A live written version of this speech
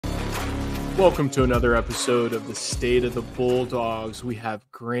Welcome to another episode of the State of the Bulldogs. We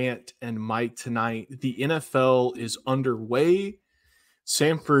have Grant and Mike tonight. The NFL is underway.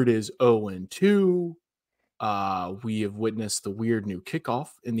 Samford is 0-2. We have witnessed the weird new kickoff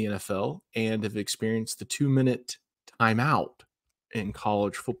in the NFL and have experienced the 2-minute timeout in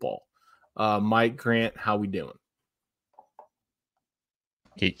college football. Mike, Grant, how we doing?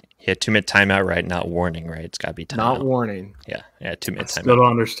 He had 2-minute timeout, right? Not warning, right? It's got to be timeout. Not warning. Yeah, 2-minute timeout. Still don't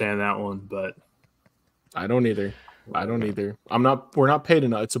understand that one, but I don't either. We're not paid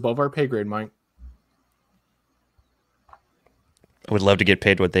enough. It's above our pay grade, Mike. I would love to get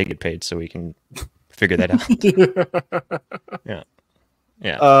paid what they get paid so we can figure that out.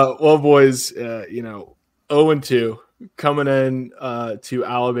 Yeah. Well, boys, 0-2 coming in to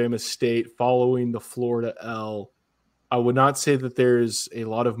Alabama State following the Florida L. I would not say that there's a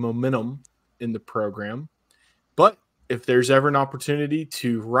lot of momentum in the program, but if there's ever an opportunity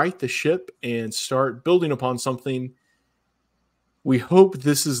to right the ship and start building upon something, we hope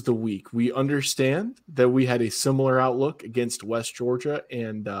this is the week. We understand that we had a similar outlook against West Georgia,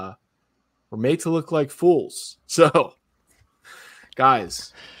 and we're made to look like fools. So,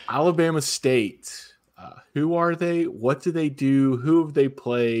 guys, Alabama State, who are they? What do they do? Who have they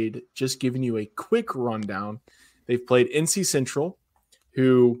played? Just giving you a quick rundown. They've played NC Central,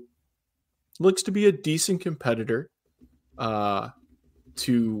 who looks to be a decent competitor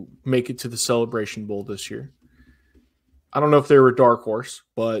to make it to the Celebration Bowl this year. I don't know if they were a dark horse,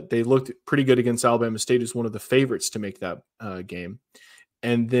 but they looked pretty good against Alabama State as one of the favorites to make that game.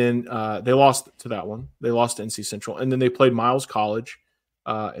 And then they lost to that one. They lost to NC Central. And then they played Miles College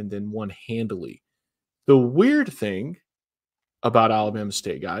and then won handily. The weird thing about Alabama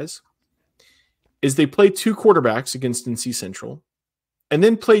State, guys, is they played two quarterbacks against NC Central and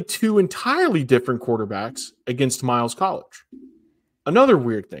then played two entirely different quarterbacks against Miles College. Another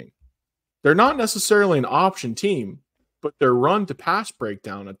weird thing. They're not necessarily an option team, but their run to pass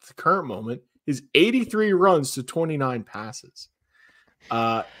breakdown at the current moment is 83 runs to 29 passes.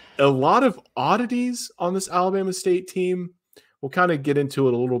 A lot of oddities on this Alabama State team. We'll kind of get into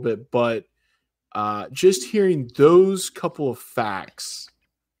it a little bit, but just hearing those couple of facts,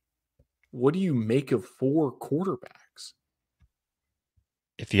 what do you make of four quarterbacks?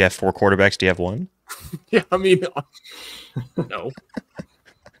 If you have four quarterbacks, do you have one? Yeah, I mean, no.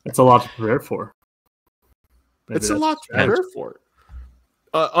 it's a lot to prepare for. It's a lot to prepare for.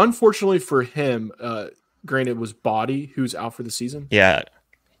 Unfortunately for him, granted, it was Body who's out for the season. Yeah,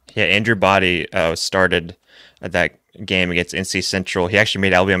 Andrew Body started at that game against NC Central. He actually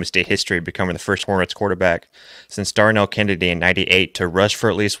made Alabama State history, becoming the first Hornets quarterback since Darnell Kennedy in '98 to rush for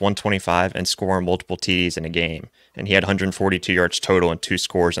at least 125 and score multiple TDs in a game. And he had 142 yards total and 2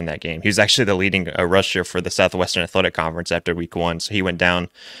 scores in that game. He was actually the leading rusher for the Southwestern Athletic Conference after week 1. So he went down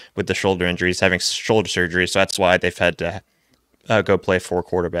with the shoulder injuries, having shoulder surgery. So that's why they've had to go play 4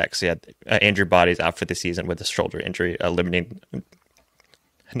 quarterbacks. Yeah, Andrew Body's out for the season with a shoulder injury,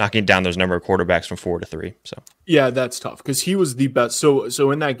 knocking down those number of quarterbacks from 4 to 3. So yeah, that's tough because he was the best.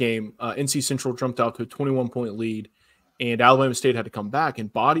 So in that game, NC Central jumped out to a 21-point lead, and Alabama State had to come back.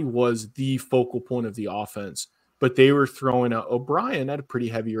 And Body was the focal point of the offense, but they were throwing O'Brien at a pretty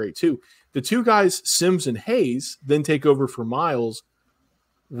heavy rate too. The two guys, Sims and Hayes, then take over for Miles.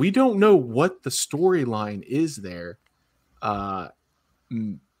 We don't know what the storyline is there. Yeah.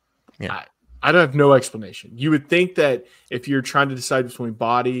 I don't have no explanation. You would think that if you're trying to decide between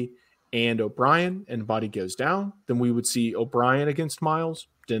Body and O'Brien and Body goes down, then we would see O'Brien against Miles.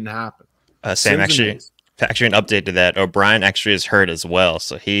 Didn't happen. Sam, actually an update to that. O'Brien actually is hurt as well.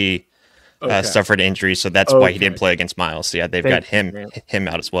 So he suffered injury. So that's why he didn't play against Miles. So yeah, they've got him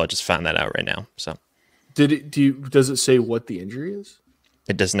out as well. Just found that out right now. So does it say what the injury is?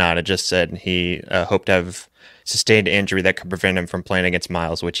 It does not. It just said he hoped to have sustained injury that could prevent him from playing against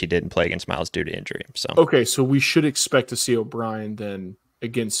Miles, which he didn't play against Miles due to injury. So okay, so we should expect to see O'Brien then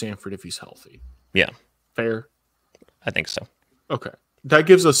against Samford if he's healthy. Yeah. Fair? I think so. Okay. That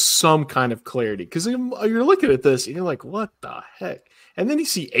gives us some kind of clarity because you're looking at this and you're like, what the heck? And then you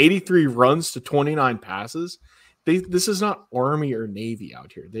see 83 runs to 29 passes. This is not Army or Navy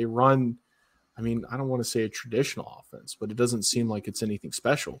out here. They run, I mean, I don't want to say a traditional offense, but it doesn't seem like it's anything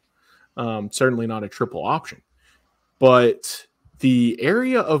special. Certainly not a triple option. But the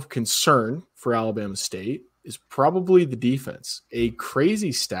area of concern for Alabama State is probably the defense. A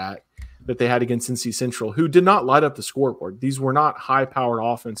crazy stat that they had against NC Central, who did not light up the scoreboard. These were not high-powered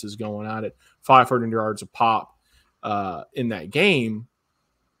offenses going at it, 500 yards a pop in that game.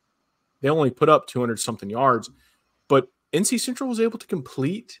 They only put up 200-something yards. But NC Central was able to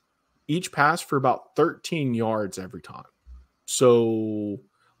complete each pass for about 13 yards every time. So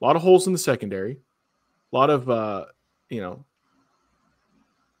A lot of holes in the secondary. A lot of,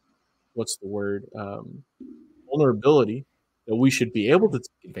 what's the word? Vulnerability that we should be able to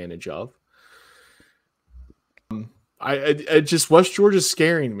take advantage of. I just West Georgia's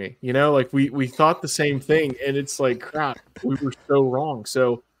scaring me. Like we thought the same thing, and it's like crap. We were so wrong.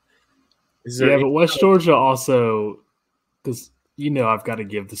 So, but West Georgia also, because I've got to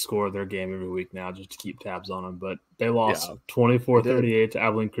give the score of their game every week now just to keep tabs on them. But they lost 24-38 to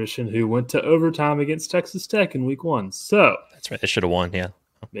Abilene Christian, who went to overtime against Texas Tech in week 1. So that's right. They should have won. Yeah,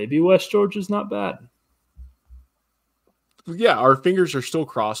 maybe West Georgia's not bad. Yeah, our fingers are still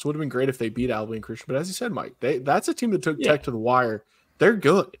crossed. Would have been great if they beat Abilene Christian. But as you said, Mike, that's a team that took Tech to the wire. They're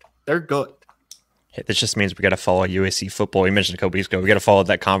good. They're good. Hey, this just means we got to follow USC football. You mentioned a couple weeks ago. We got to follow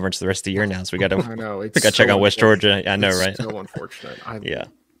that conference the rest of the year now. So we got to. I know. We got to check on West Georgia. I know, right? So unfortunate.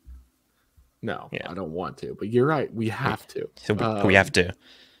 No, Yeah. I don't want to. But you're right. We have to. So we have to.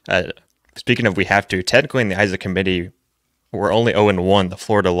 Speaking of we have to, technically in the eyes of the committee, we're only 0-1. The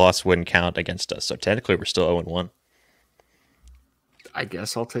Florida loss wouldn't count against us. So technically we're still 0-1. I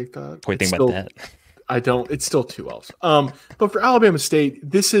guess I'll take that. What do you think about that? I don't. It's still 2 L's. But for Alabama State,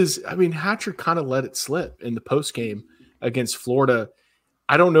 this is. Hatcher kind of let it slip in the post game against Florida.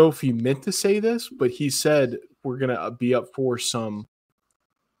 I don't know if he meant to say this, but he said we're gonna be up for some.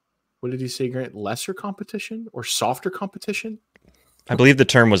 What did he say, Grant? Lesser competition or softer competition? I believe the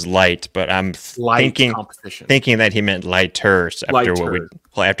term was light, but I'm thinking that he meant lighter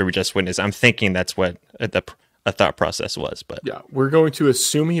after we just witnessed. I'm thinking that's what a thought process was, but yeah, we're going to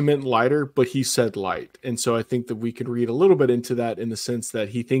assume he meant lighter, but he said light. And so I think that we can read a little bit into that in the sense that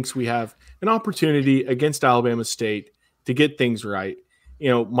he thinks we have an opportunity against Alabama State to get things right.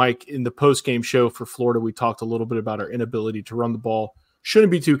 Mike, in the post-game show for Florida, we talked a little bit about our inability to run the ball.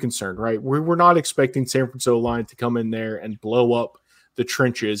 Shouldn't be too concerned, right? We're not expecting Sanford line to come in there and blow up the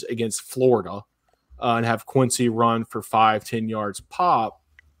trenches against Florida and have Quincy run for 5-10 yards pop.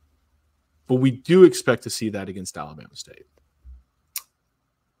 But we do expect to see that against Alabama State.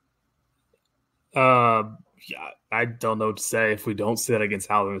 I don't know what to say. If we don't see that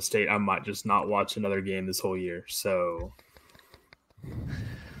against Alabama State, I might just not watch another game this whole year. So,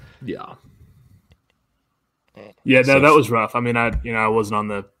 yeah. That was rough. I wasn't on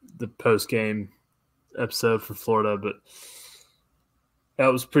the post game episode for Florida, but that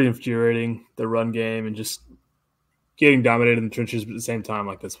was pretty infuriating. The run game and just getting dominated in the trenches, but at the same time,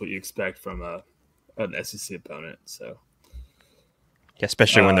 like that's what you expect from an SEC opponent. So, yeah,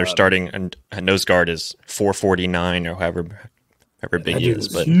 especially when they're starting and a nose guard is 449 or however big he is,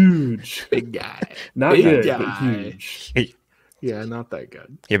 but huge, big guy, not big good, guy. But huge. Yeah, not that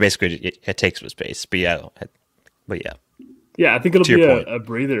good. Yeah, basically it takes up space, but yeah. Yeah, I think it'll be a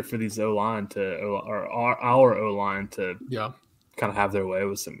breather for these O-line our O-line to kind of have their way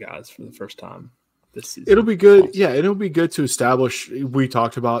with some guys for the first time this season. It'll be good. Yeah, it'll be good to establish. We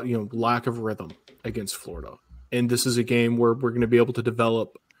talked about lack of rhythm against Florida, and this is a game where we're going to be able to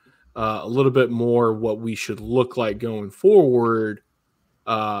develop a little bit more what we should look like going forward.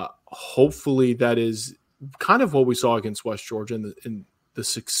 Hopefully, that is kind of what we saw against West Georgia and the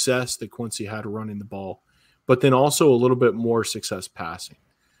success that Quincy had running the ball, but then also a little bit more success passing.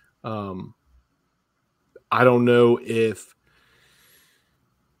 I don't know if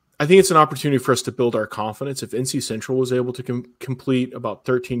I think it's an opportunity for us to build our confidence. If NC Central was able to complete about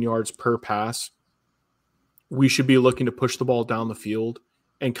 13 yards per pass, we should be looking to push the ball down the field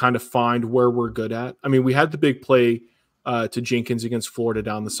and kind of find where we're good at. We had the big play to Jenkins against Florida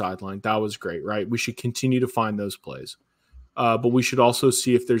down the sideline. That was great, right? We should continue to find those plays. But we should also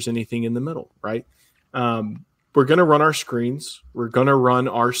see if there's anything in the middle, right? We're going to run our screens. We're going to run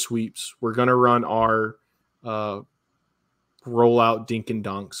our sweeps. We're going to run our rollout dink and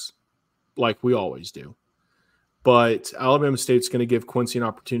dunks like we always do. But Alabama State's going to give Quincy an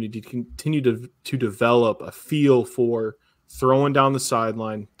opportunity to continue to develop a feel for throwing down the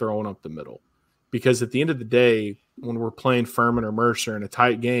sideline, throwing up the middle. Because at the end of the day, when we're playing Furman or Mercer in a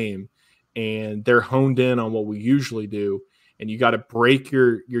tight game and they're honed in on what we usually do, and you got to break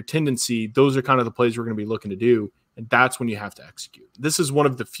your tendency, those are kind of the plays we're going to be looking to do, and that's when you have to execute. This is one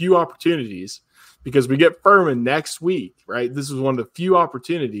of the few opportunities, because we get Furman next week, right? This is one of the few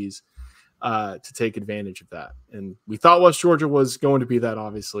opportunities to take advantage of that. And we thought West Georgia was going to be that,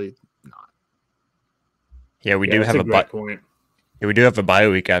 obviously not. Yeah, we do have a bye. Yeah, we do have a bye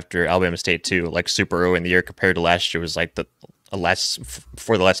week after Alabama State too, like super early in the year compared to last year was like the last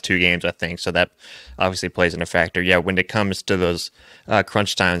 2 games, I think. So that obviously plays in a factor. Yeah, when it comes to those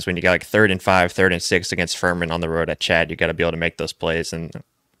crunch times, when you got like 3rd and 5, 3rd and 6 against Furman on the road at Chad, you got to be able to make those plays. And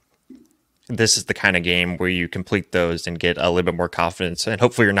this is the kind of game where you complete those and get a little bit more confidence, and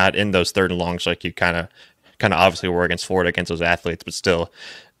hopefully you're not in those third and longs like you kind of obviously were against Florida against those athletes, but still,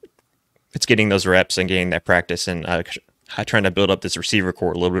 it's getting those reps and getting that practice and trying to build up this receiver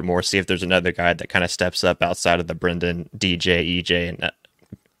core a little bit more. See if there's another guy that kind of steps up outside of the Brendan, DJ, EJ,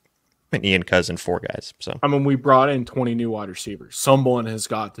 and Ian Cousin, 4 guys. So I mean, we brought in 20 new wide receivers. Someone has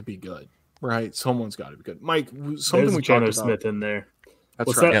got to be good, right? Someone's got to be good. Mike, something There's we Jonah talked about. Smith in there. That's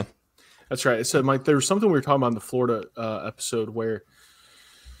What's right. that? Yeah. That's right. So, Mike, there was something we were talking about in the Florida episode where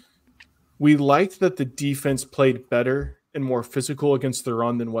we liked that the defense played better and more physical against the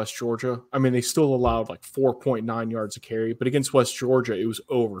run than West Georgia. I mean, they still allowed like 4.9 yards a carry, but against West Georgia, it was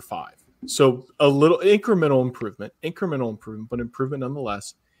over 5. So a little incremental improvement, but improvement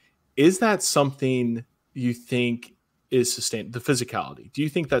nonetheless. Is that something you think is sustainable? The physicality. Do you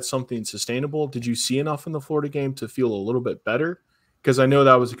think that's something sustainable? Did you see enough in the Florida game to feel a little bit better? Because I know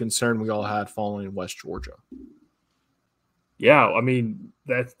that was a concern we all had following West Georgia. Yeah, I mean,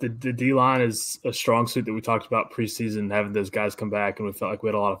 that's the D-line is a strong suit that we talked about preseason, having those guys come back, and we felt like we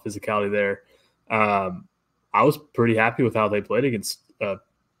had a lot of physicality there. I was pretty happy with how they played against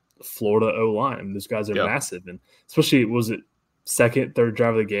Florida O-line. I mean, those guys are massive, and especially, was it second, third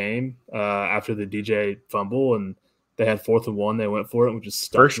drive of the game after the DJ fumble, and they had 4th and 1. They went for it, and we just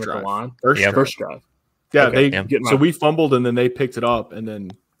stuck First them at drive. the line. First drive. Yeah, Okay. So we fumbled, and then they picked it up, and then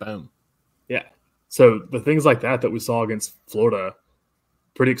boom. Yeah. So the things like that we saw against Florida,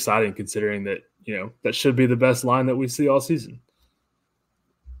 pretty exciting considering that, that should be the best line that we see all season.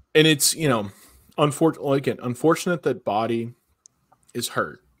 And it's, unfortunate that Body is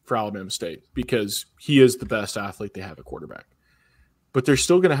hurt for Alabama State because he is the best athlete they have at quarterback. But they're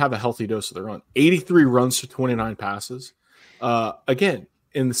still going to have a healthy dose of the run. 83 runs to 29 passes. Again,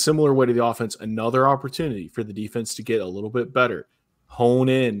 in the similar way to the offense, another opportunity for the defense to get a little bit better, hone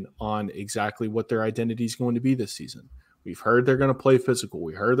in on exactly what their identity is going to be this season. We've heard they're going to play physical.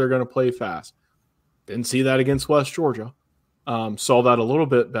 We heard they're going to play fast. Didn't see that against West Georgia. Saw that a little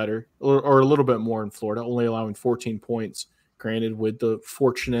bit better or a little bit more in Florida, only allowing 14 points, granted with the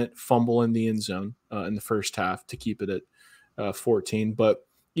fortunate fumble in the end zone in the first half to keep it at 14. But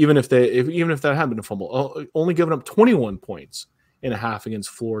even if that had been a fumble, only giving up 21 points in a half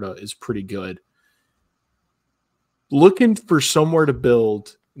against Florida is pretty good. Looking for somewhere to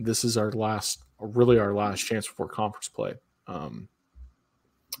build. This is our last chance before conference play.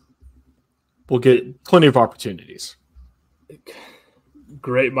 We'll get plenty of opportunities.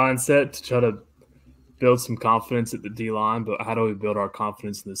 Great mindset to try to build some confidence at the D-line, but how do we build our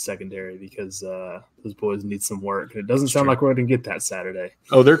confidence in the secondary? Because those boys need some work. And it doesn't sound like we're going to get that Saturday.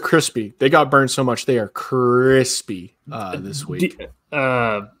 Oh, they're crispy. They got burned so much. They are crispy this week.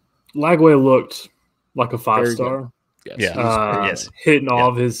 Lagway looked like a 5-star. Yes. Yes. Hitting all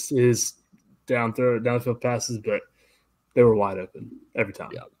of his downfield passes, but they were wide open every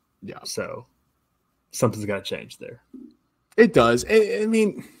time. Yeah. So something's got to change there. It does. I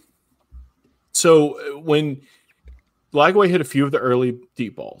mean, so when Lagway hit a few of the early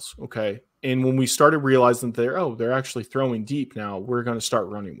deep balls, okay, and when we started realizing that they're actually throwing deep now, we're going to start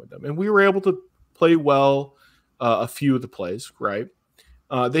running with them, and we were able to play well a few of the plays, right?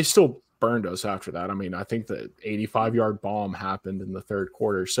 They still burned us after that. I mean, I think the 85-yard bomb happened in the third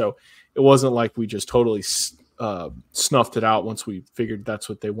quarter, so it wasn't like we just totally snuffed it out once we figured that's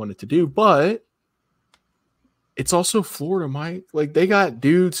what they wanted to do. But it's also Florida, Mike. Like, they got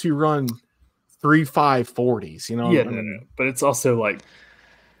dudes who run 3.5 40s, Yeah, no. But it's also like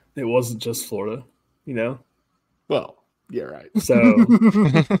it wasn't just Florida, Well, yeah, right. So,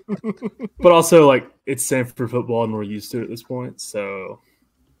 but also like it's Samford football, and we're used to it at this point. So,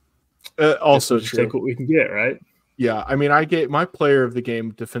 also true. Take what we can get, right? Yeah, I mean, my player of the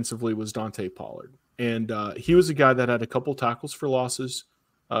game defensively was Dante Pollard, and he was a guy that had a couple tackles for losses,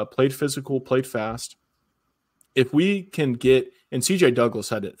 played physical, played fast. If we can get, and CJ Douglas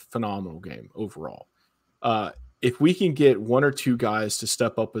had a phenomenal game overall. If we can get one or two guys to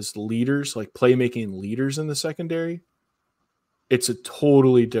step up as leaders, like playmaking leaders in the secondary, it's a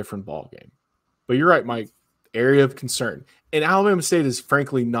totally different ball game. But you're right, Mike. Area of concern, and Alabama State is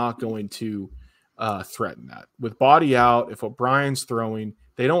frankly not going to threaten that. With Body out, if O'Brien's throwing,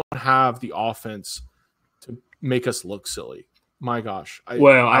 they don't have the offense to make us look silly. My gosh.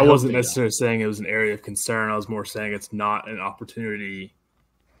 I wasn't necessarily saying it was an area of concern. I was more saying it's not an opportunity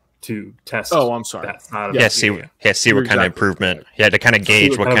to test. Oh, I'm sorry. That side of see what kind of improvement. Right. Yeah, to kind of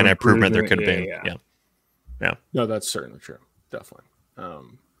gauge what kind of improvement there could have been. Yeah. No, that's certainly true. Definitely.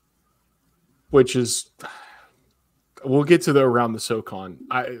 Which is, we'll get to around the SoCon.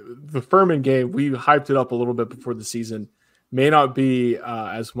 The Furman game, we hyped it up a little bit before the season. may not be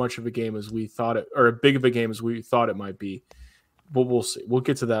as much of a game as we thought it, or as big of a game as we thought it might be. But we'll see. We'll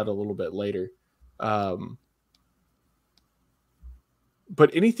get to that a little bit later. But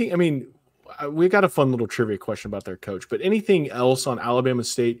anything, I mean, we got a fun little trivia question about their coach. But anything else on Alabama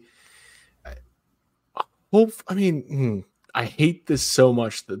State? I hate this so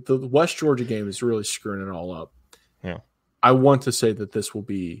much. The West Georgia game is really screwing it all up. Yeah. I want to say that this will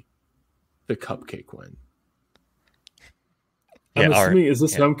be the cupcake win. I'm assuming, is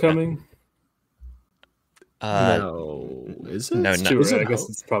this homecoming? No. Is it? No, It's too early. I guess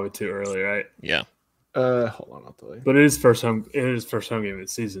it's probably too early, right? Yeah. Hold on, I'll tell you. But it is first home game of the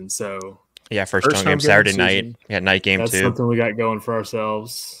season, so Yeah, first home game Saturday night. season. Yeah, night game that's too. something we got going for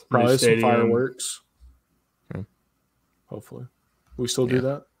ourselves. New Probably some stadium. fireworks. Hopefully. We still do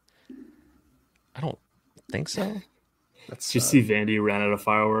that? I don't think so. Did you see Vandy ran out of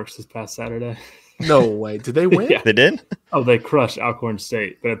fireworks this past Saturday? No way. Did they win? Yeah. They did? Oh, they crushed Alcorn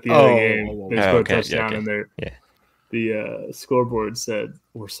State, but at the end of the game, they scored a okay, touchdown, yeah, okay. and the scoreboard said,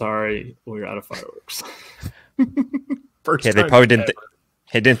 "We're sorry, we're out of fireworks." First Yeah, they time probably didn't. ever.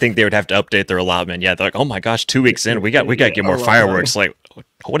 They didn't think they would have to update their allotment. Yeah, they're like, oh my gosh, 2 weeks in, we got to get more I love fireworks. Like,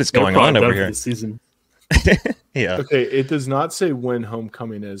 what is They're going probably on done over for here? the season. Yeah. Okay, it does not say when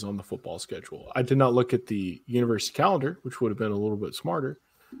homecoming is on the football schedule. I did not look at the university calendar, which would have been a little bit smarter.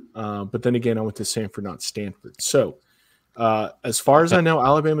 But then again, I went to Samford, not Stanford. So, as far as I know,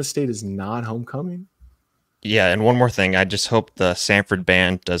 Alabama State is not homecoming. Yeah, and one more thing, I just hope the Samford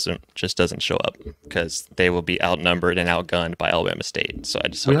band doesn't show up because they will be outnumbered and outgunned by Alabama State. So I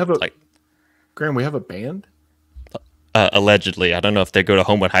just hope, Graham, we have a band. allegedly, I don't know if they go to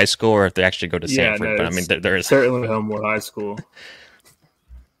Homewood High School or if they actually go to Yeah, Samford, no, but I mean, there is certainly Homewood High School.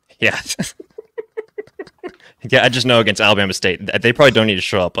 Yeah. Yeah, I just know against Alabama State, they probably don't need to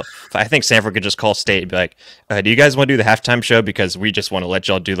show up. I think Samford could just call State and be like, do you guys want to do the halftime show? Because we just want to let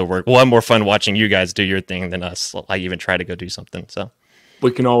y'all do the work. We'll have more fun watching you guys do your thing than us. I even try to go do something. So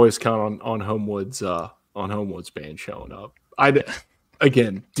We can always count on Homewood's band showing up.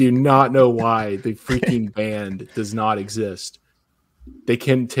 Again, do not know why the freaking band does not exist. They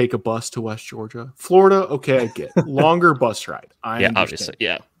can take a bus to West Georgia. Florida, okay, I get longer bus ride. I understand. obviously.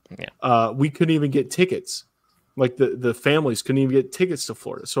 Yeah. We couldn't even get tickets. Like the families couldn't even get tickets to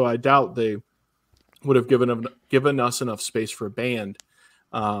Florida. So I doubt they would have given us enough space for a band.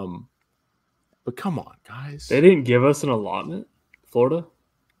 But come on, guys. They didn't give us an allotment, Florida?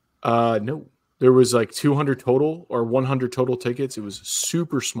 No. There was like 200 total or 100 total tickets. It was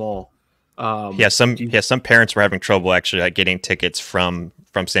super small. Some parents were having trouble actually getting tickets from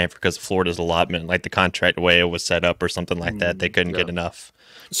Stanford because of Florida's allotment, like the contract way it was set up or something like that. They couldn't get enough.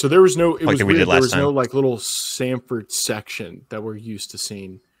 So there was no. It Like was we weird. did There last was time. no like little Samford section that we're used to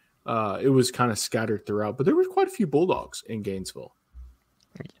seeing. It was kind of scattered throughout, but there was quite a few Bulldogs in Gainesville.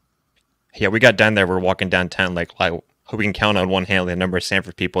 Yeah, we got down there. We're walking downtown like we can count on one hand the number of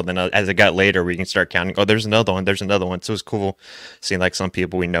Samford people. Then as it got later, we can start counting. Oh, there's another one. There's another one. So it was cool seeing like some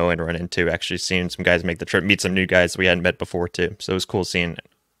people we know and run into. Actually seeing some guys make the trip, meet some new guys we hadn't met before too. So it was cool seeing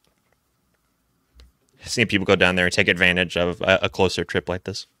people go down there and take advantage of a closer trip like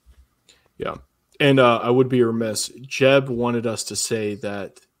this. Yeah, and I would be remiss. Jeb wanted us to say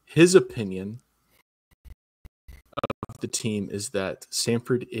that his opinion of the team is that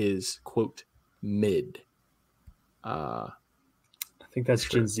Samford is quote mid. I think that's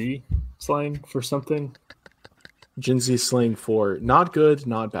Gen Z slang for something. Gen Z slang for not good,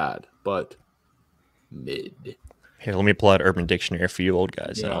 not bad, but mid. Here, let me pull out Urban Dictionary for you old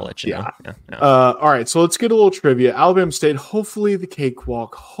guys, and I'll let you know. Yeah. All right, so let's get a little trivia. Alabama State, hopefully the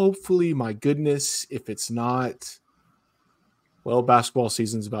cakewalk. Hopefully, my goodness, if it's not, well, basketball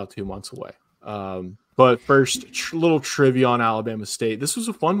season's about 2 months away. But first, little trivia on Alabama State. This was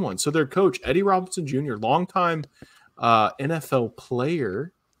a fun one. So their coach, Eddie Robinson Jr., longtime NFL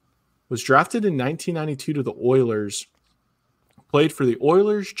player, was drafted in 1992 to the Oilers, played for the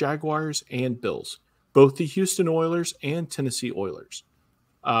Oilers, Jaguars, and Bills, both the Houston Oilers and Tennessee Oilers.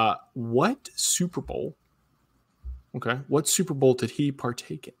 What Super Bowl did he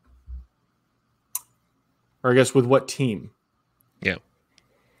partake in? Or I guess with what team? Yeah.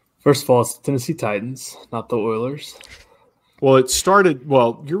 First of all, it's the Tennessee Titans, not the Oilers. Well,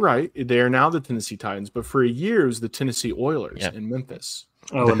 you're right. They are now the Tennessee Titans, but for a year it was the Tennessee Oilers in Memphis.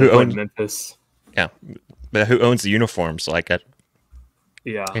 Oh, and they played Memphis. Yeah. But who owns the uniforms? Like that?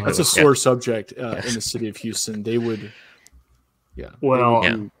 Yeah. That's a sore subject in the city of Houston. They would,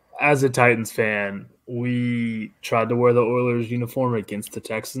 Well, as a Titans fan, we tried to wear the Oilers uniform against the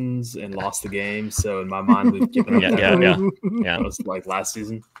Texans and lost the game. So in my mind, we've given up. Yeah. That was like last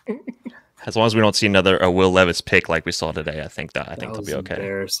season. As long as we don't see another Will Levis pick like we saw today, I think That they'll be okay.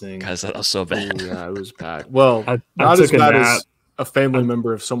 embarrassing. Guys, that was so bad. Ooh, yeah, it was bad. Well, I not as took a bad nap. as a family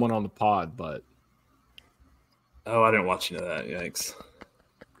member of someone on the pod, but Oh, I didn't watch any of that. Yikes!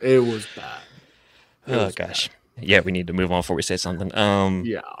 it was bad. Gosh. Yeah, we need to move on before we say something.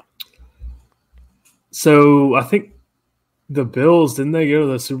 Yeah. So I think the Bills, didn't they go to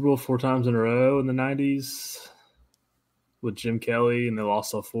the Super Bowl 4 times in a row in the 90s with Jim Kelly, and they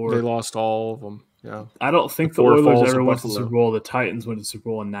lost all 4? They lost all of them. Yeah. I don't think the Four Oilers falls ever of went to the Buffalo. Super Bowl. The Titans went to the Super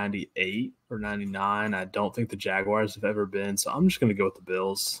Bowl in 98 or 99. I don't think the Jaguars have ever been. So I'm just going to go with the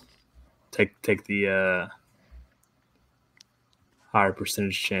Bills. Take the higher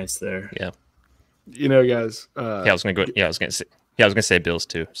percentage chance there. Yeah. You know, guys. I was gonna say Bills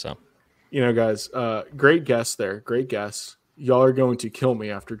too. So You know, guys. Great guess there. Great guess. Y'all are going to kill me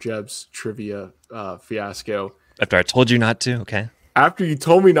after Jeb's trivia fiasco. after I told you not to, okay. After you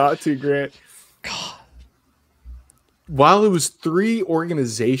told me not to, Grant. God. While it was 3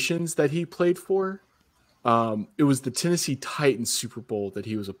 organizations that he played for, it was the Tennessee Titans Super Bowl that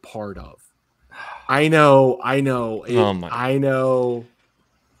he was a part of. I know. I know.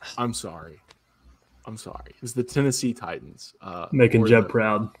 I'm sorry. It was the Tennessee Titans. Making Jeb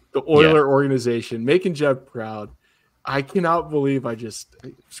proud. The Oiler organization, making Jeb proud. I cannot believe I just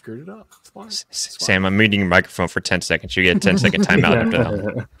screwed it up. It's fine. Sam, I'm muting your microphone for 10 seconds. You get a 10-second timeout after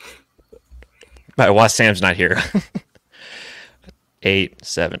that. All right, while Sam's not here. 8,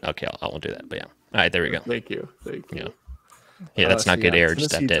 7. Okay, I won't do that. But yeah. All right, there we go. Thank you. Yeah, that's not good air.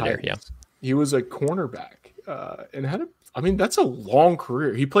 Just that dead air. Yeah. He was a cornerback and that's a long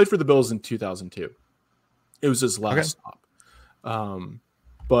career. He played for the Bills in 2002. It was his last stop.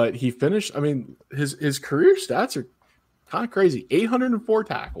 But he finished, his career stats are kind of crazy. 804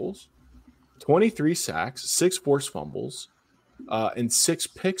 tackles, 23 sacks, 6 forced fumbles, and 6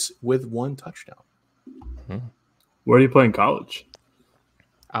 picks with 1 touchdown. Where do you play in college?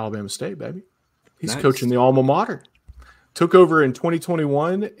 Alabama State, baby. He's Nice. coaching the alma mater. Took over in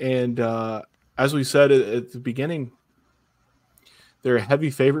 2021, and as we said at the beginning, they're a heavy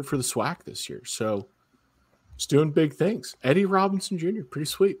favorite for the SWAC this year. So it's doing big things. Eddie Robinson Jr., pretty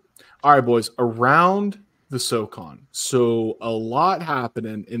sweet. All right, boys, around the SoCon. So a lot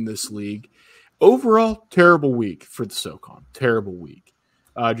happening in this league. Overall, terrible week for the SoCon. Terrible week.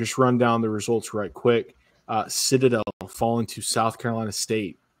 Just run down the results right quick. Citadel falling to South Carolina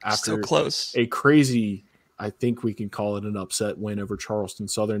State after So close. a crazy, I think we can call it an upset win over Charleston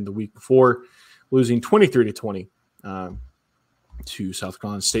Southern the week before, losing 23-20 to South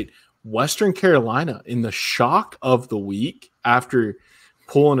Carolina State. Western Carolina in the shock of the week after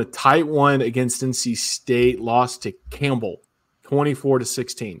pulling a tight one against NC State, lost to Campbell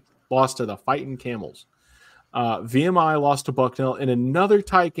 24-16. Lost to the Fighting Camels. VMI lost to Bucknell in another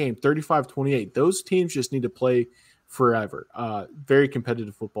tight game, 35-28. Those teams just need to play forever. Very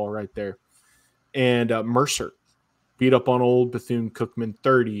competitive football right there. And Mercer beat up on old Bethune-Cookman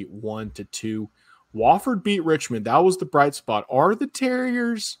 31-2. Wofford beat Richmond. That was the bright spot. Are the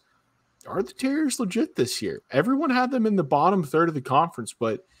Terriers legit this year? Everyone had them in the bottom third of the conference,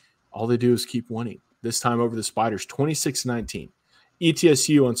 but all they do is keep winning. This time over the Spiders, 26-19.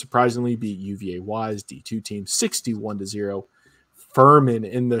 ETSU unsurprisingly beat UVA-Wise D2 team 61-0. Furman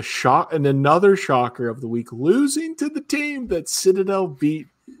in the shock, and another shocker of the week, losing to the team that Citadel beat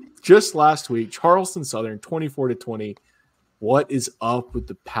just last week, Charleston Southern 24-20. What is up with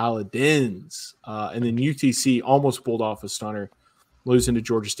the Paladins? And then UTC almost pulled off a stunner, losing to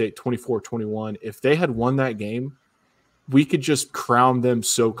Georgia State 24-21. If they had won that game, we could just crown them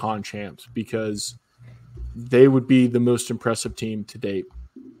SoCon champs because they would be the most impressive team to date.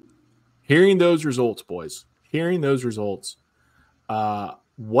 Hearing those results, boys,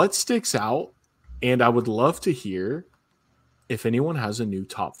 what sticks out? And I would love to hear if anyone has a new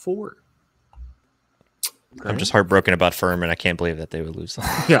top 4. I'm just heartbroken about Furman. I can't believe that they would lose.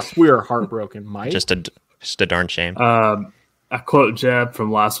 Yeah, we are heartbroken, Mike. Just a darn shame. I quote Jeb from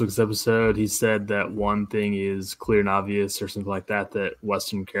last week's episode. He said that one thing is clear and obvious or something like that, that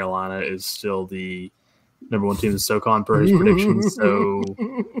Western Carolina is still the number 1 team in SoCon per his predictions. So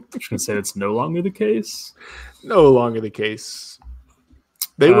I'm just going to say it's no longer the case. No longer the case.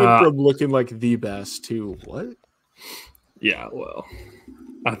 They went from looking like the best to what? Yeah, well,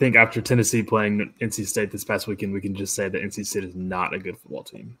 I think after Tennessee playing NC State this past weekend, we can just say that NC State is not a good football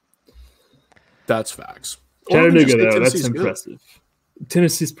team. That's facts. Chattanooga, though, that's impressive. Good.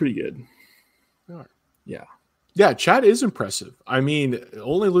 Tennessee's pretty good. Yeah. Yeah, Chat is impressive. I mean,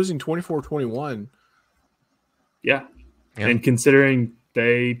 only losing 24-21. Yeah. And considering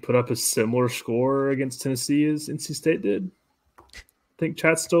they put up a similar score against Tennessee as NC State did, think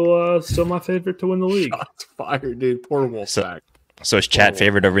Chat's still my favorite to win the league. Shots fired, dude. Poor Wolfpack. So is Chat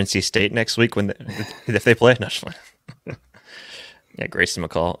favored over NC State next week if they play? No, yeah, Grayson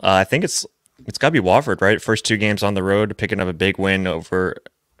McCall. I think it's got to be Wofford, right? First 2 games on the road, picking up a big win over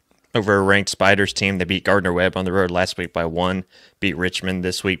a ranked Spiders team. They beat Gardner-Webb on the road last week by 1, beat Richmond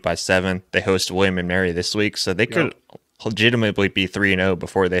this week by 7. They host William and Mary this week, so they could legitimately be 3-0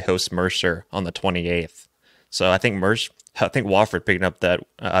 before they host Mercer on the 28th. So I think Wofford picking up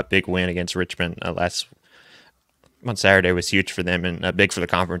that big win against Richmond on Saturday was huge for them and big for the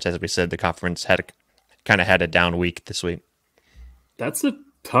conference. As we said, the conference had a down week this week. That's a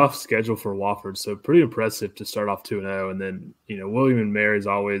tough schedule for Wofford, so pretty impressive to start off 2-0. And then, William and Mary is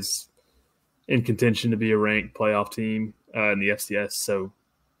always in contention to be a ranked playoff team in the FCS, so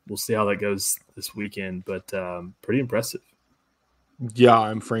we'll see how that goes this weekend, but pretty impressive. Yeah,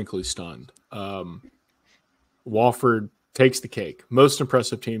 I'm frankly stunned. Wofford takes the cake. Most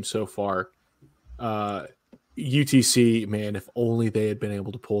impressive team so far. UTC, man, if only they had been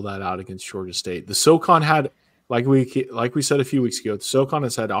able to pull that out against Georgia State. The SoCon had, like we said a few weeks ago, the SoCon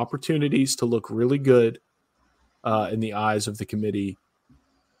has had opportunities to look really good in the eyes of the committee,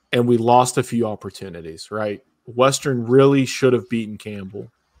 and we lost a few opportunities, right? Western really should have beaten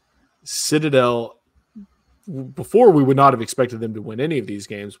Campbell. Citadel, before we would not have expected them to win any of these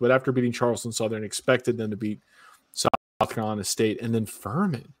games, but after beating Charleston Southern, expected them to beat South Carolina State, and then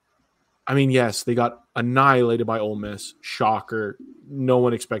Furman. I mean, yes, they got annihilated by Ole Miss. Shocker. No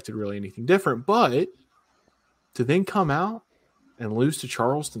one expected really anything different. But to then come out and lose to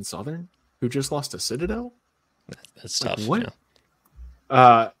Charleston Southern, who just lost to Citadel? That's tough. What?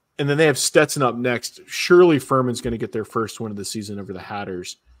 Yeah. And then they have Stetson up next. Surely Furman's going to get their first win of the season over the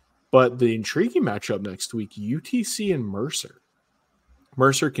Hatters. But the intriguing matchup next week, UTC and Mercer.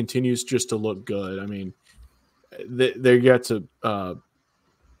 Mercer continues just to look good. I mean, they get to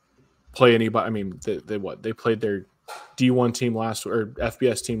play anybody. I mean, they played their D1 team or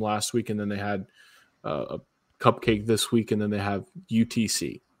FBS team last week, and then they had a cupcake this week, and then they have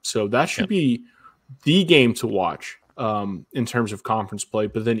UTC. So that should be the game to watch in terms of conference play.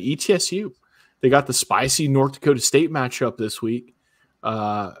 But then ETSU, they got the spicy North Dakota State matchup this week.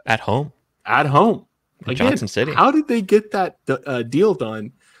 At home. Again, Johnson City. How did they get that deal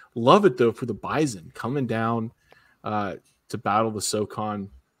done? Love it, though, for the Bison coming down to battle the SoCon.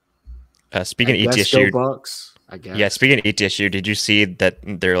 Speaking of ETSU, Bucks, I guess. Yeah, speaking of ETSU, did you see that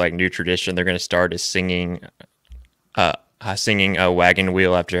their new tradition they're going to start is singing a wagon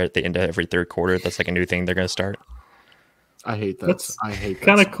wheel at the end of every third quarter? That's a new thing they're going to start. I hate that. That's I hate that.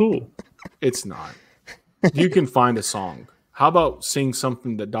 Kind of cool. It's not. You can find a song. How about sing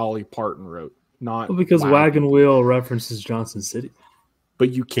something that Dolly Parton wrote? Because wagon wheel references Johnson City. But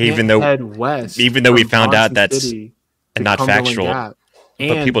you can't head west. Even though we found Johnson out that's City not factual,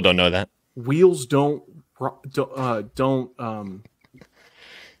 but people don't know that. Wheels don't rock,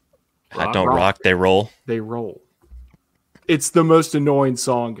 they roll. They roll. It's the most annoying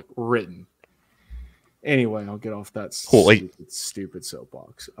song written. Anyway, I'll get off that stupid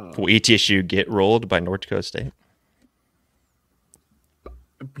soapbox. Will ETSU get rolled by North Dakota State?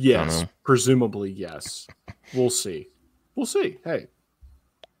 Yes, presumably yes. We'll see. Hey,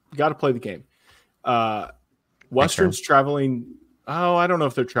 you got to play the game. Western's traveling. Oh, I don't know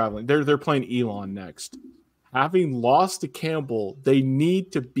if they're traveling. They're playing Elon next. Having lost to Campbell, they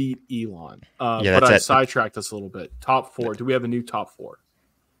need to beat Elon. But I sidetracked us a little bit. Top 4. Do we have a new top 4?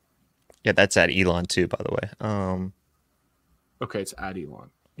 Yeah, that's at Elon too, by the way. Okay, it's at Elon.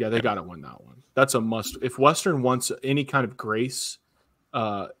 Yeah, they got to win that one. That's a must. If Western wants any kind of grace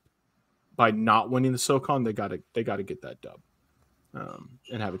by not winning the SoCon, they got to get that dub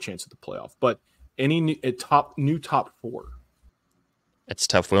and have a chance at the playoff. But any new top 4. It's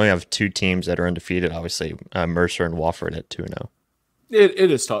tough. We only have 2 teams that are undefeated. Obviously, Mercer and Wofford at 2-0.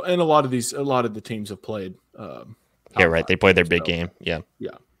 It is tough, and a lot of the teams have played. Yeah, right. They played their big game. Yeah.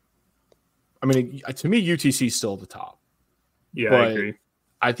 I mean, to me, UTC is still the top. Yeah, but I agree.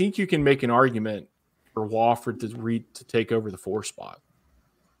 I think you can make an argument for Wofford to take over the 4 spot.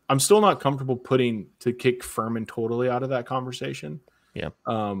 I'm still not comfortable to kick Furman totally out of that conversation. Yeah.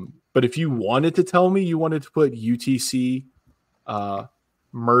 But if you wanted to tell me you wanted to put UTC,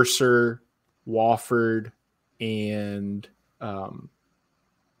 Mercer, Wofford, and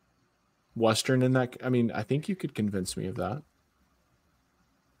Western in that, I mean, I think you could convince me of that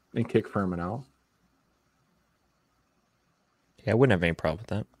and kick Furman out. Yeah, I wouldn't have any problem with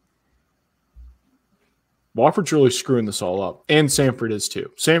that. Wofford's really screwing this all up, and Samford is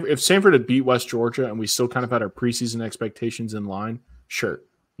too. If Samford had beat West Georgia and we still kind of had our preseason expectations in line, sure,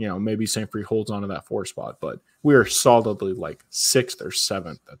 maybe Sanford holds on to that 4 spot, but we are solidly like 6th or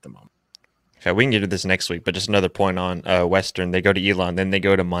 7th at the moment. Okay, we can get to this next week, but just another point on Western. They go to Elon, then they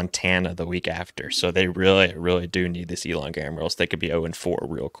go to Montana the week after. So they really, really do need this Elon game, or else they could be 0-4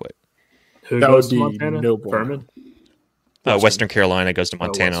 real quick. Who That goes would to be Montana? no bueno. Furman? Western Carolina goes to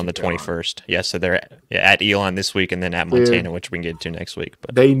Montana on the Western 21st. Yeah, so they're at Elon this week and then at Montana, which we can get to next week.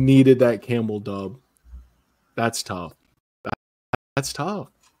 But they needed that Campbell dub. That's tough. That's tough.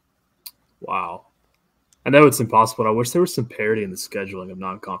 Wow. I know it's impossible. I wish there was some parity in the scheduling of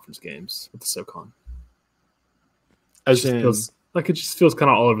non-conference games with the SoCon. As in, it just feels kind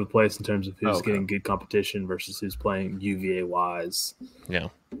of all over the place in terms of who's Okay. getting good competition versus who's playing UVA-wise yeah.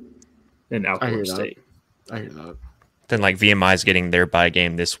 in I hear Alcorn that. State. I hear that. Then like VMI is getting their bye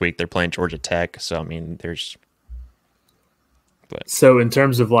game this week. They're playing Georgia Tech. So I mean there's So in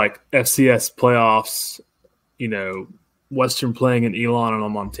terms of like FCS playoffs, Western playing in Elon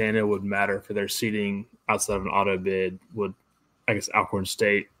and Montana would matter for their seeding outside of an auto bid. Would, I guess, Alcorn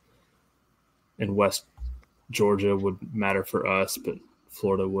State and West Georgia would matter for us, but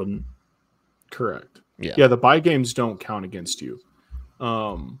Florida wouldn't. Correct. Yeah. The bye games don't count against you.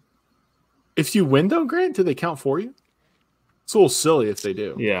 If you win though, Grant, do they count for you? It's a little silly if they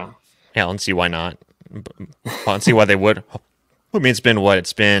do. Yeah. Yeah, let's see why not. Let's see why they would. I mean, it's been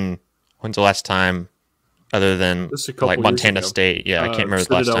when's the last time other than Just a couple like years Montana ago. State? Yeah, I can't remember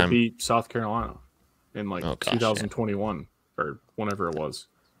the last Citadel time. beat South Carolina in like Oh, gosh, 2021 or whenever it was.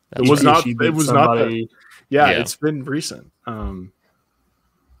 That's It was right. not. She beat It was not. somebody. Yeah, Yeah. it's been recent.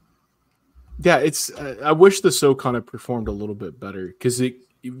 It's. I wish the SoCon had performed a little bit better because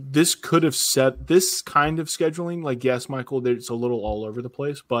this could have set this kind of scheduling. Like, yes, Michael, it's a little all over the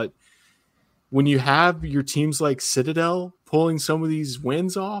place, but when you have your teams like Citadel pulling some of these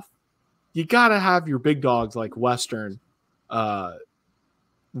wins off, you got to have your big dogs like Western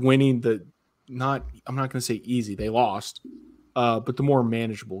winning the I'm not going to say easy. They lost. But the more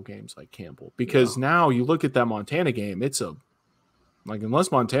manageable games like Campbell, because now you look at that Montana game, it's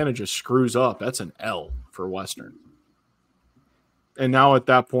unless Montana just screws up, that's an L for Western. And now at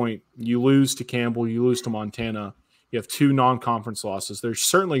that point, you lose to Campbell, you lose to Montana, you have 2 non-conference losses. They're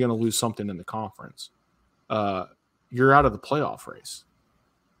certainly going to lose something in the conference. You're out of the playoff race.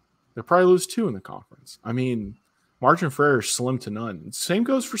 They'll probably lose 2 in the conference. I mean, margin for error is slim to none. Same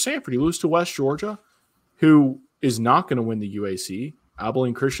goes for Samford. You lose to West Georgia, who is not going to win the UAC.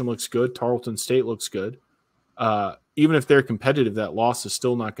 Abilene Christian looks good. Tarleton State looks good. Even if they're competitive, that loss is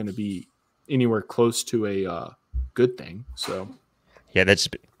still not going to be anywhere close to a good thing. So, Yeah,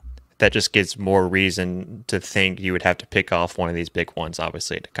 that just gives more reason to think you would have to pick off one of these big ones,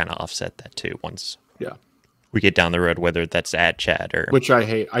 obviously, to kind of offset that too. Once we get down the road, whether that's at Chad or which I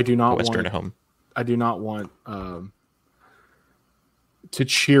hate. I do not Western want at home. I do not want to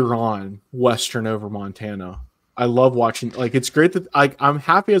cheer on Western over Montana. I love watching. Like, it's great that I'm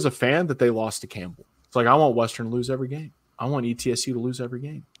happy as a fan that they lost to Campbell. It's like I want Western to lose every game. I want ETSU to lose every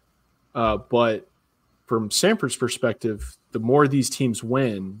game. But from Samford's perspective, the more these teams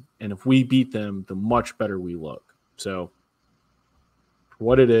win, and if we beat them, the much better we look. So, for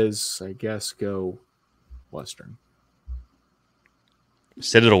what it is, I guess go Western.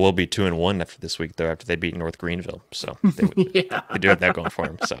 Citadel will be 2-1 after this week, though, after they beat North Greenville. So they do have that going for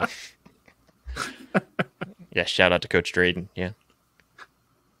them. So, yeah, shout out to Coach Drayden. Yeah.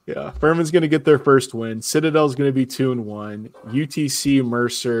 Yeah, Furman's going to get their first win. Citadel's going to be 2-1. UTC,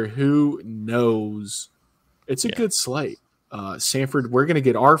 Mercer, who knows? It's a good slate. Samford, we're going to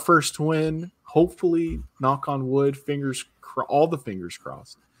get our first win. Hopefully, knock on wood, all the fingers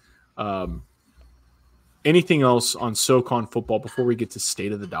crossed. Anything else on SoCon football before we get to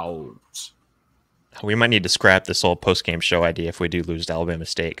State of the Downs? We might need to scrap this whole post-game show idea if we do lose to Alabama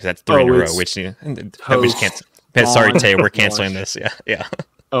State, because that's 3 in a row, which we just can't. Sorry, Tay, we're canceling this. Yeah.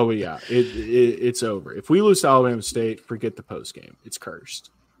 Oh, yeah. It's over. If we lose to Alabama State, forget the post game. It's cursed.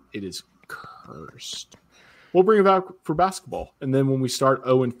 It is cursed. We'll bring it back for basketball. And then when we start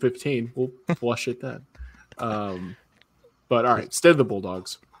 0-15, we'll flush it then. But all right, State of the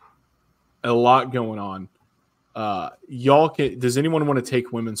Bulldogs. A lot going on. Does anyone want to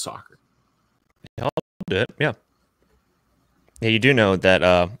take women's soccer? I'll do it. Yeah. Yeah, you do know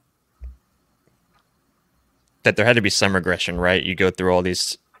that that there had to be some regression, right? You go through all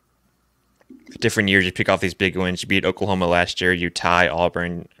these different years, you pick off these big wins. You beat Oklahoma last year, you tie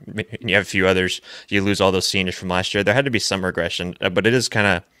Auburn, and you have a few others. You lose all those seniors from last year. There had to be some regression, but it is kind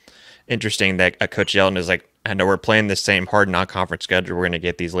of interesting that Coach Yeldon is like, I know we're playing the same hard non-conference schedule. We're going to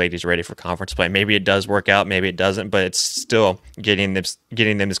get these ladies ready for conference play. Maybe it does work out, maybe it doesn't, but it's still getting them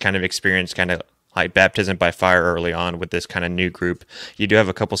this kind of experience kind of like baptism by fire early on with this kind of new group. You do have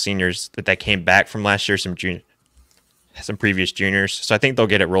a couple seniors that came back from last year, some previous juniors. So I think they'll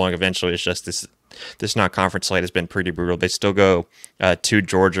get it rolling eventually. It's just this non-conference slate has been pretty brutal. They still go to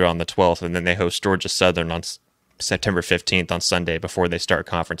Georgia on the 12th, and then they host Georgia Southern on September 15th on Sunday before they start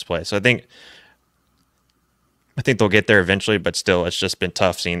conference play. So I think they'll get there eventually, but still, it's just been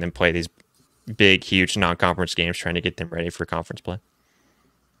tough seeing them play these big, huge non-conference games, trying to get them ready for conference play.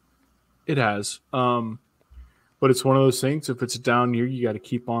 It has. But it's one of those things. If it's a down year, you got to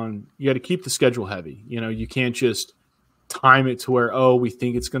keep the schedule heavy. You can't just time it to where, we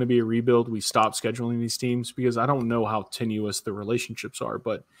think it's going to be a rebuild. We stop scheduling these teams, because I don't know how tenuous the relationships are,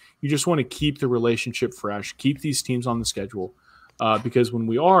 but you just want to keep the relationship fresh, keep these teams on the schedule, because when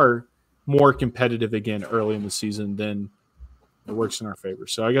we are more competitive again early in the season, then it works in our favor.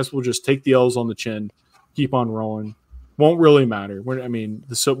 So I guess we'll just take the L's on the chin, keep on rolling. Won't really matter. Winning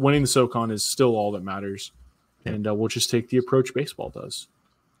the SoCon is still all that matters, and we'll just take the approach baseball does.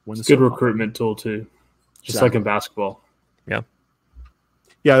 It's a good recruitment tool too, just like in basketball.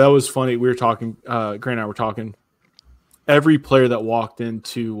 Yeah, that was funny. We were talking, Grant and I were talking. Every player that walked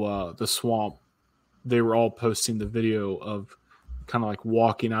into the swamp, they were all posting the video of kind of like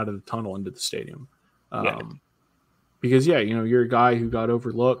walking out of the tunnel into the stadium. Because, you're a guy who got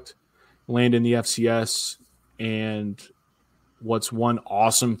overlooked, landed in the FCS, and what's one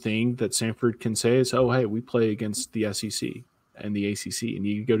awesome thing that Samford can say is, hey, we play against the SEC and the ACC, and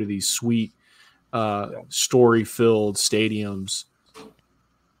you go to these sweet, story-filled stadiums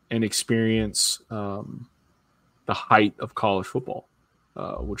and experience the height of college football,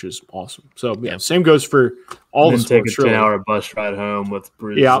 which is awesome. So, same goes for all the sports. Take a 10-hour bus ride home with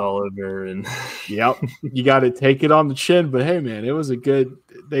bruises all over. And you got to take it on the chin. But, hey, man, it was a good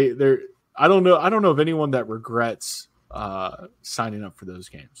 – I don't know of anyone that regrets signing up for those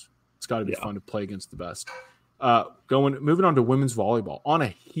games. It's got to be fun to play against the best. Moving on to women's volleyball. On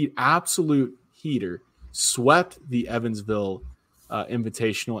a absolute heater, swept the Evansville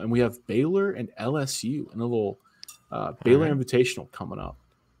Invitational, and we have Baylor and LSU in a little Baylor Invitational coming up.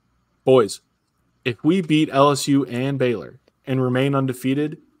 Boys, if we beat LSU and Baylor and remain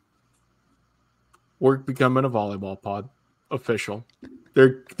undefeated, we're becoming a volleyball pod official.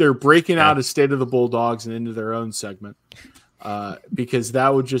 They're breaking out of State of the Bulldogs and into their own segment, because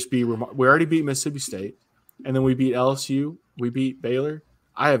that would just be we already beat Mississippi State, and then we beat LSU, we beat Baylor.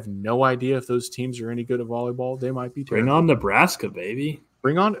 I have no idea if those teams are any good at volleyball. They might be terrible. Bring on Nebraska, baby.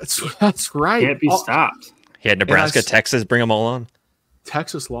 Bring on – that's right. Can't be stopped. Yeah, Nebraska, Texas, bring them all on.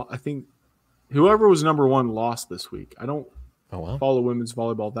 Texas – I think whoever was number one lost this week. I don't follow women's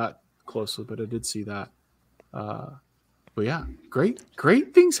volleyball that closely, but I did see that. But, yeah, great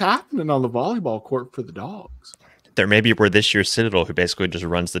things happening on the volleyball court for the Dogs. There maybe were this year's Citadel, who basically just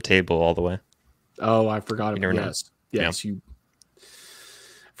runs the table all the way. Oh, I forgot about that. Yes, you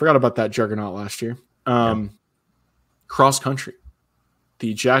forgot about that juggernaut last year. Cross country.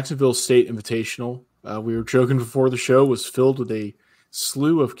 The Jacksonville State Invitational, we were joking before the show, was filled with a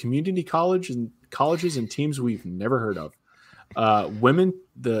slew of community colleges and teams we've never heard of.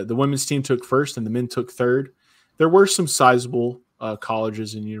 The women's team took first and the men took third. There were some sizable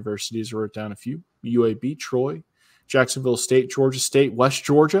colleges and universities. I wrote down a few: UAB, Troy, Jacksonville State, Georgia State, West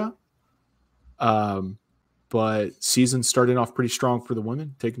Georgia. But season started off pretty strong for the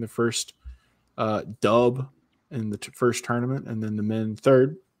women, taking the first dub in the first tournament, and then the men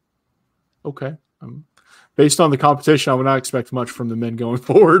third. Okay. Based on the competition, I would not expect much from the men going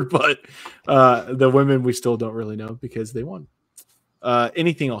forward, but the women we still don't really know because they won.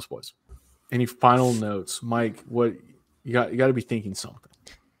 Anything else, boys? Any final notes? Mike, what you got to be thinking something.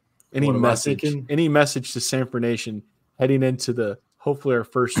 Any message to Samford Nation heading into hopefully our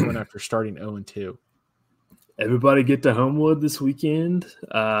first one after starting 0-2? Everybody get to Homewood this weekend.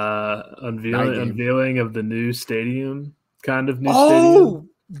 Unveiling of the new stadium, stadium. Oh,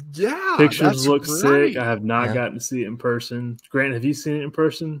 yeah. Pictures look sick. I have not gotten to see it in person. Grant, have you seen it in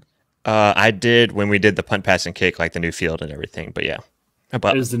person? I did when we did the punt, pass, and kick, like the new field and everything. But yeah.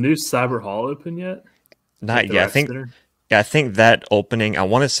 Is the new Cyber Hall open yet? Not yet. I think that opening, I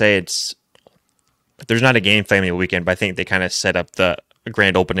want to say there's not a game family weekend, but I think they kind of set up the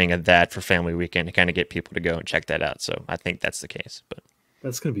grand opening of that for family weekend to kind of get people to go and check that out. So I think that's the case. But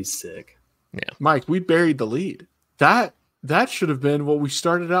that's going to be sick. Yeah. Mike, we buried the lead. That should have been what we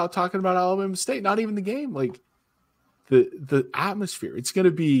started out talking about Alabama State, not even the game. Like the atmosphere. It's going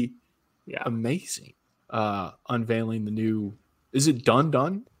to be amazing. Unveiling the new. Is it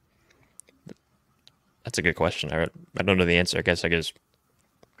done? That's a good question. I don't know the answer. I guess I could just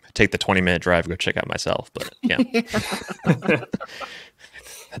take the 20-minute drive, go check out myself. But yeah.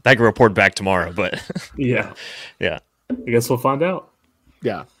 I can report back tomorrow, but Yeah. yeah. I guess we'll find out.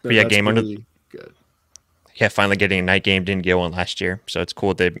 Yeah. But yeah, that's game under really good. Yeah, finally getting a night game. Didn't get one last year, so it's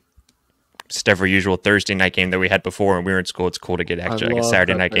cool. Instead of our usual Thursday night game that we had before when we were in school, it's cool to get actually like a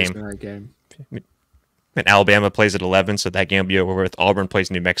Saturday night game. And Alabama plays at 11, so that game will be over with. Auburn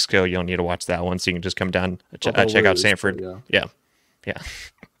plays New Mexico. You don't need to watch that one, so you can just come down check out Samford. Yeah.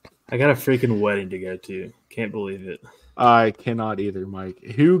 I got a freaking wedding to go to. Can't believe it. I cannot either, Mike.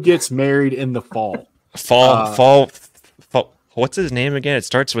 Who gets married in the fall? Fall. What's his name again? It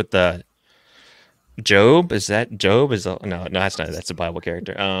starts with Job. Is that Job? No, that's not. That's a Bible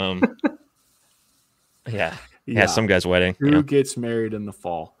character. Yeah, some guy's wedding. Who gets married in the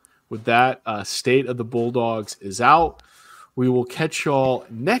fall? With that, State of the Bulldogs is out. We will catch y'all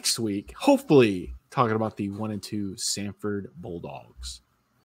next week, hopefully talking about the 1-2 Samford Bulldogs.